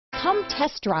Come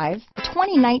test drive the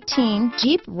 2019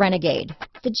 Jeep Renegade.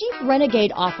 The Jeep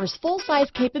Renegade offers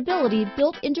full-size capability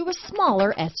built into a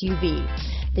smaller SUV.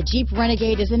 The Jeep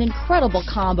Renegade is an incredible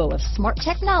combo of smart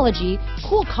technology,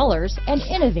 cool colors, and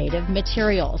innovative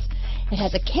materials. It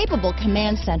has a capable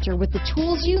command center with the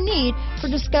tools you need for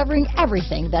discovering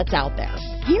everything that's out there.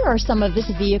 Here are some of this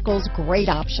vehicle's great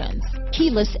options: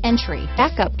 keyless entry,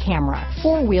 backup camera,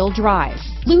 four-wheel drive,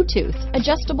 Bluetooth,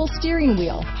 adjustable steering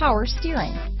wheel, power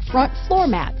steering, front floor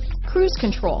mats, cruise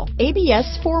control,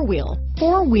 ABS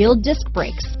four-wheel disc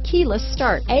brakes, keyless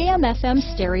start, AM/FM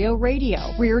stereo radio,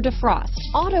 rear defrost,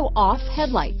 auto-off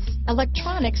headlights,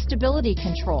 electronic stability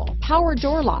control, power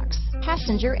door locks,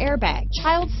 passenger airbag,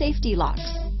 child safety locks,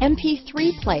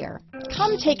 MP3 player.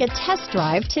 Come take a test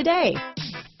drive today.